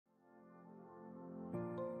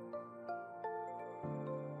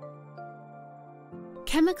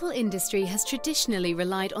chemical industry has traditionally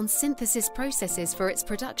relied on synthesis processes for its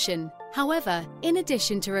production. However, in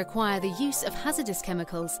addition to require the use of hazardous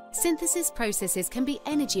chemicals, synthesis processes can be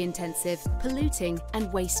energy intensive, polluting,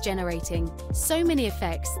 and waste generating. So many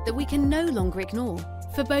effects that we can no longer ignore.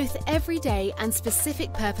 For both everyday and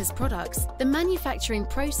specific purpose products, the manufacturing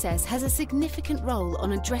process has a significant role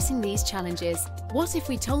on addressing these challenges. What if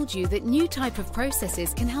we told you that new type of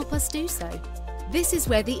processes can help us do so? This is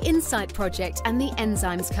where the INCITE project and the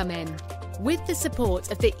enzymes come in. With the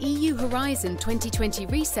support of the EU Horizon 2020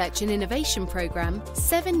 Research and Innovation Programme,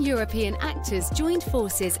 7 European actors joined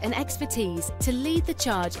forces and expertise to lead the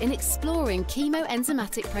charge in exploring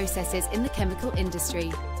chemoenzymatic processes in the chemical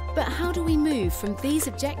industry. But how do we move from these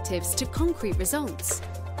objectives to concrete results?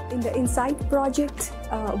 In the INCITE project,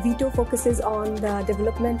 VITO focuses on the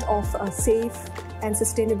development of a safe and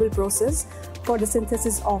sustainable process for the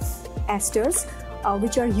synthesis of esters,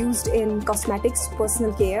 which are used in cosmetics,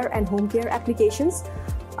 personal care and home care applications.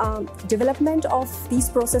 Development of these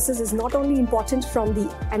processes is not only important from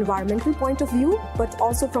the environmental point of view, but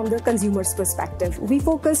also from the consumer's perspective. We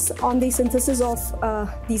focus on the synthesis of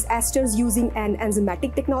these esters using an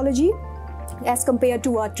enzymatic technology as compared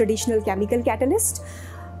to a traditional chemical catalyst.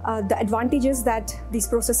 The advantage is that these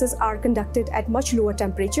processes are conducted at much lower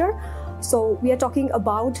temperature. So we are talking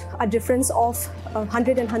about a difference of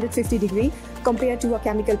 100 and 150 degrees compared to a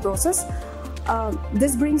chemical process.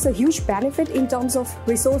 This brings a huge benefit in terms of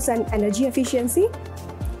resource and energy efficiency,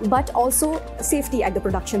 but also safety at the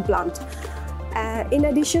production plant. In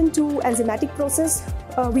addition to enzymatic process,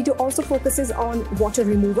 VITO also focuses on water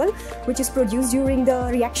removal, which is produced during the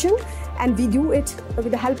reaction, and we do it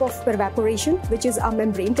with the help of pervaporation, which is a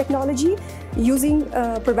membrane technology. Using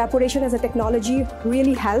pervaporation as a technology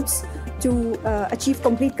really helps to achieve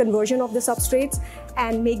complete conversion of the substrates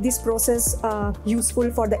and make this process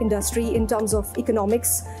useful for the industry in terms of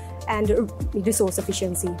economics and resource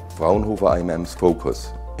efficiency. Fraunhofer IMM's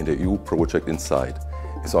focus in the EU project INCITE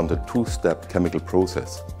is on the two-step chemical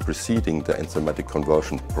process preceding the enzymatic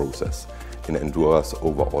conversion process in Endura's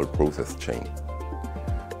overall process chain.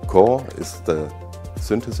 Core is the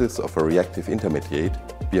synthesis of a reactive intermediate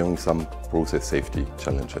bearing some process safety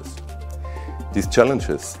challenges. These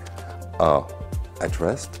challenges are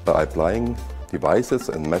addressed by applying devices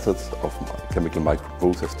and methods of chemical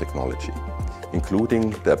microprocess technology,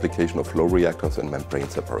 including the application of flow reactors and membrane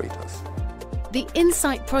separators. The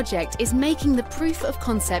INCITE project is making the proof of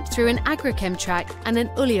concept through an agrochem track and an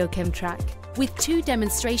oleochem track, with 2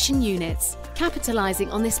 demonstration units. Capitalizing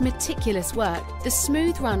on this meticulous work, the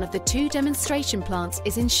smooth run of the 2 demonstration plants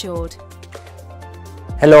is ensured.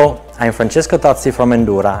 Hello, I'm Francesco Tozzi from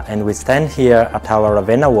Endura, and we stand here at our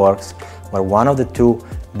Ravenna works, where one of the 2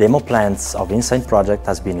 demo plants of INCITE project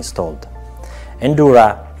has been installed.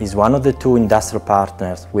 Endura is one of the 2 industrial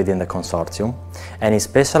partners within the consortium and is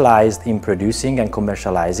specialized in producing and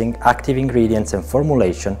commercializing active ingredients and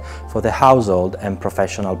formulation for the household and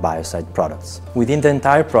professional biocide products. Within the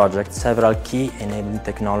entire project, several key enabling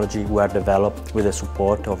technology were developed with the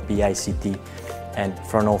support of INCITE and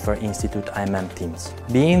Fraunhofer Institute IMM teams.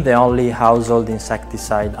 Being the only household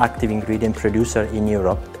insecticide active ingredient producer in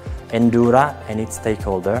Europe, Endura and its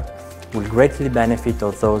stakeholder will greatly benefit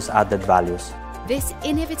of those added values. This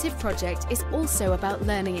innovative project is also about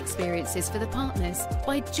learning experiences for the partners.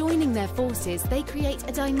 By joining their forces, they create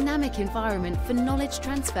a dynamic environment for knowledge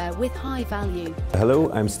transfer with high value.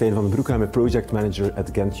 Hello, I'm Stijn van den Broek. I'm a project manager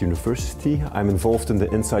at Ghent University. I'm involved in the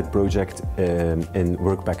INCITE project in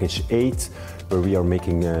work package 8, where we are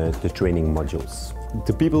making the training modules.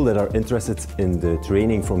 The people that are interested in the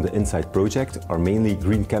training from the INCITE project are mainly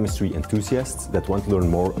green chemistry enthusiasts that want to learn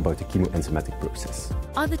more about the chemoenzymatic process.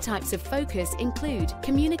 Other types of focus include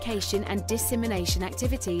communication and dissemination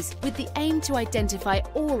activities with the aim to identify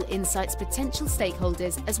all INCITE's potential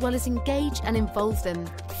stakeholders as well as engage and involve them.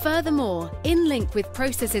 Furthermore, in link with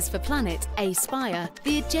Processes for Planet, ASPIRE,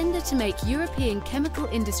 the agenda to make European chemical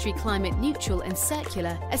industry climate neutral and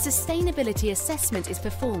circular, a sustainability assessment is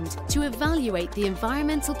performed to evaluate the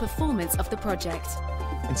environmental performance of the project.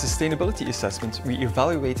 In sustainability assessment, we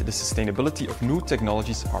evaluate the sustainability of new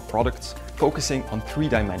technologies or products, focusing on 3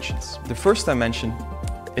 dimensions. The first dimension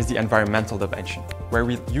is the environmental dimension, where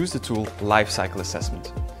we use the tool life cycle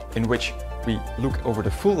assessment, in which we look over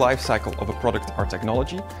the full life cycle of a product or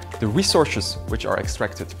technology, the resources which are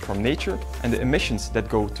extracted from nature, and the emissions that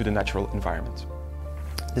go to the natural environment.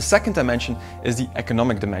 The second dimension is the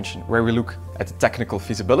economic dimension, where we look at the technical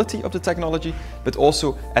feasibility of the technology, but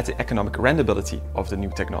also at the economic rendability of the new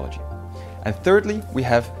technology. And thirdly, we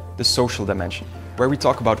have the social dimension, where we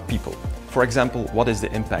talk about people. For example, what is the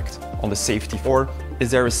impact on the safety or Is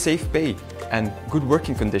there a safe pay and good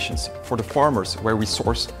working conditions for the farmers where we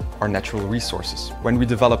source our natural resources? When we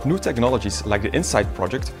develop new technologies like the INCITE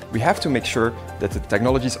project, we have to make sure that the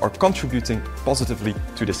technologies are contributing positively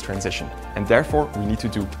to this transition. And therefore, we need to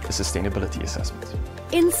do a sustainability assessment.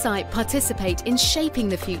 INCITE participate in shaping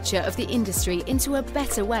the future of the industry into a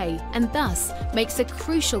better way and thus makes a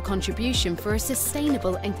crucial contribution for a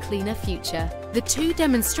sustainable and cleaner future. The two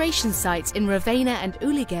demonstration sites in Ravenna and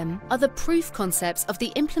Uligem are the proof concepts of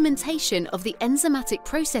the implementation of the enzymatic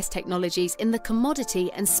process technologies in the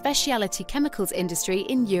commodity and specialty chemicals industry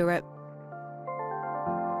in Europe.